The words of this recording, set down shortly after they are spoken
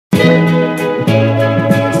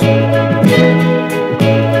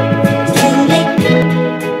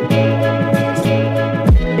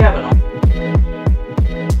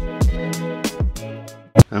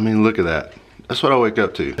I mean, look at that. That's what I wake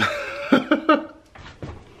up to.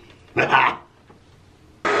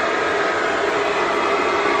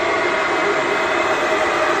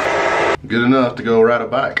 Good enough to go ride a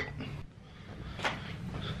bike.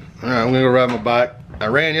 Alright, I'm gonna go ride my bike. I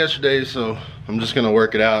ran yesterday, so I'm just gonna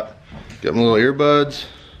work it out. Got my little earbuds.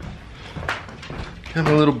 Got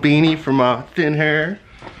my little beanie for my thin hair.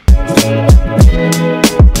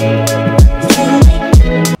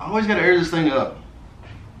 I always gotta air this thing up.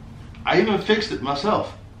 I even fixed it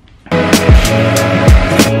myself.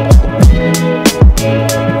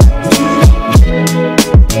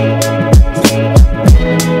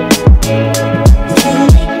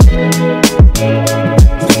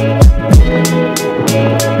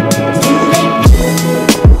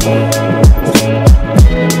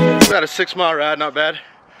 About a 6-mile ride, not bad.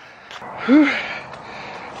 Whew.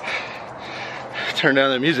 Turn down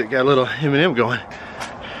the music, got a little Eminem going.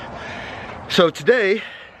 So today,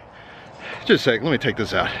 just a sec, let me take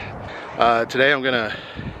this out. Today I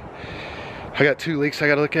got 2 leaks I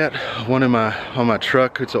gotta look at. One on my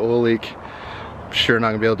truck, it's an oil leak. I'm sure not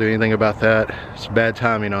gonna be able to do anything about that. It's bad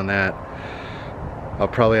timing on that. I'll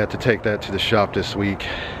probably have to take that to the shop this week.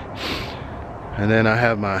 And then I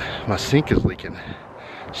have my sink is leaking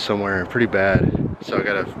somewhere pretty bad. So I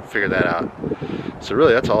gotta figure that out. So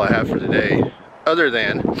really that's all I have for today. Other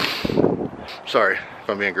than, sorry if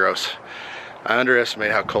I'm being gross, I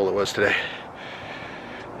underestimated how cold it was today.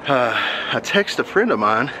 I texted a friend of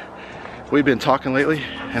mine. We've been talking lately,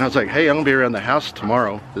 and I was like, hey, I'm gonna be around the house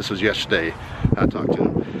tomorrow. This was yesterday. I talked to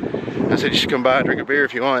him. I said, you should come by and drink a beer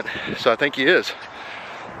if you want. So I think he is.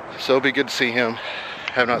 So it'll be good to see him.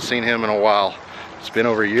 Have not seen him in a while. It's been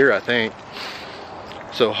over a year, I think.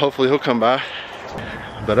 So hopefully he'll come by.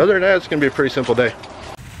 But other than that, it's gonna be a pretty simple day.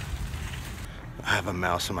 I have a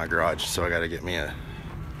mouse in my garage, so I gotta get me a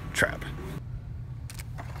trap.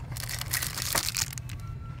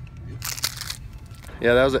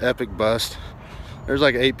 Yeah, that was an epic bust. There's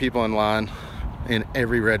like 8 people in line in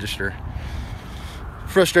every register.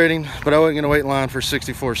 Frustrating, but I wasn't gonna wait in line for a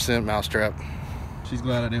 64-cent mousetrap. She's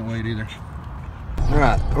glad I didn't wait either. All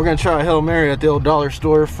right, we're gonna try a Hail Mary at the old dollar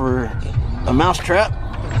store for a mousetrap.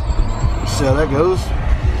 See how that goes.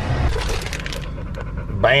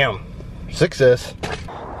 Bam, success.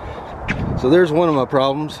 So there's one of my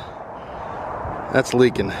problems. That's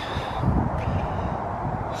leaking.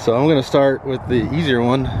 So I'm gonna start with the easier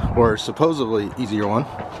one, or supposedly easier one.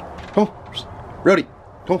 Come on, Brody,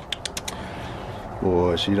 come on.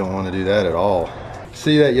 Boy, she don't want to do that at all.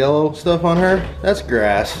 See that yellow stuff on her? That's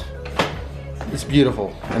grass. It's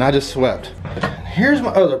beautiful, and I just swept. Here's my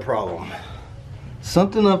other problem.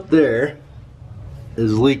 Something up there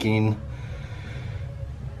is leaking,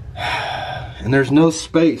 and there's no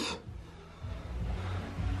space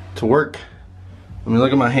to work. I mean,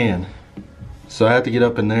 look at my hand. So I have to get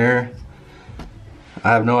up in there.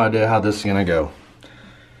 I have no idea how this is gonna go.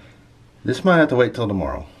 This might have to wait till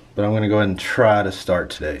tomorrow, but I'm gonna go ahead and try to start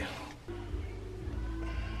today.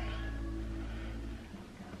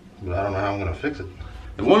 But I don't know how I'm gonna fix it.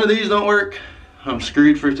 If one of these don't work, I'm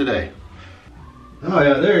screwed for today. Oh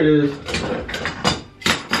yeah, there it is.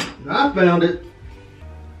 I found it.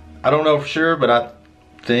 I don't know for sure, but I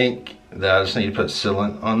think that I just need to put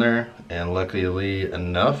sealant on there, and luckily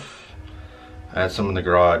enough, I had some in the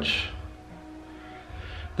garage.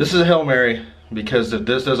 This is a Hail Mary, because if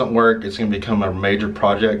this doesn't work, it's gonna become a major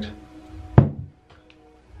project.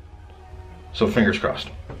 So fingers crossed.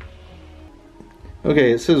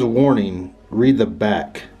 Okay, it says warning, read the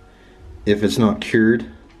back if it's not cured.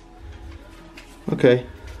 Okay,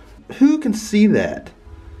 who can see that?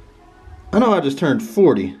 I know I just turned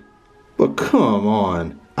 40, but come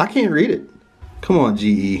on, I can't read it. Come on, GE,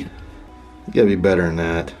 you gotta be better than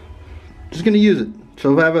that. Just gonna use it.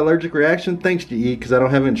 So if I have an allergic reaction, thanks GE, because I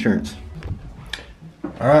don't have insurance.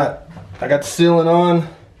 Alright, I got the sealant on,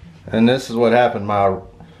 and this is what happened. While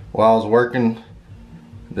I was working,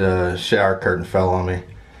 the shower curtain fell on me.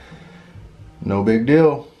 No big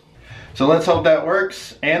deal. So let's hope that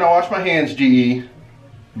works. And I wash my hands, GE.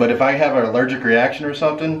 But if I have an allergic reaction or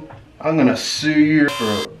something, I'm gonna sue you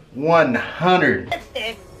for 100.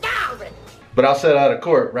 But I'll settle out of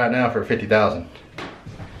court right now for 50,000.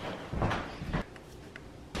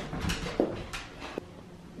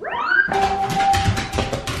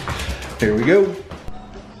 Here we go.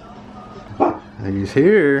 He's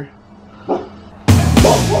here.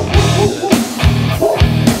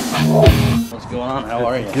 What's going on? How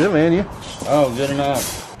are you? Good, man. You? Oh, good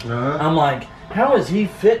enough. I'm like, how is he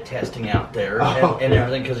fit testing out there and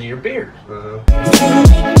everything because of your beard?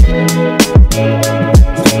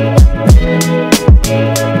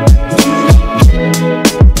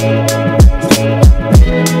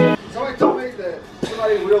 Somebody told me that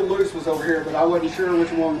somebody real loose was over here, but I wasn't sure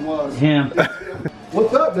which one it was. Him.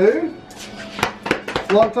 What's up, dude?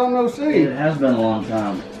 Long time no see. It has been a long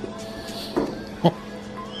time.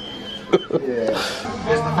 Yeah.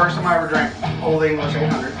 This is the first time I ever drank Old English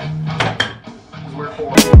 800. Because we're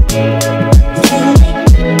poor.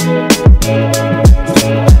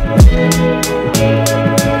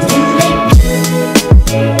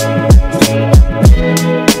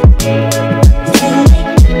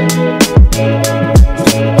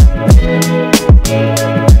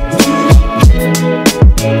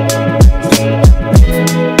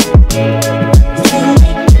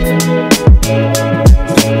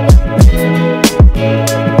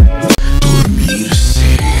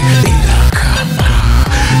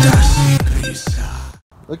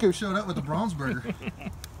 Look who showed up with the bronze burger.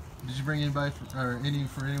 Did you bring anybody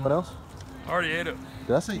for anyone else? I already ate it.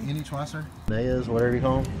 Did I say any twice, sir? Chimenez, whatever you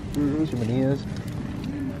call them. Chimenez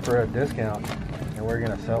for a discount, and we're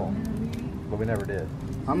gonna sell them, but we never did.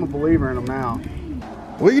 I'm a believer in them now.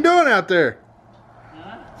 What are you doing out there?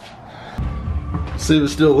 See if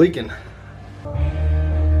it's still leaking.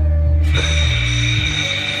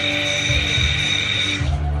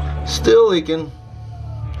 Still leaking.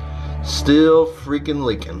 Still freaking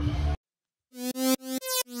leaking.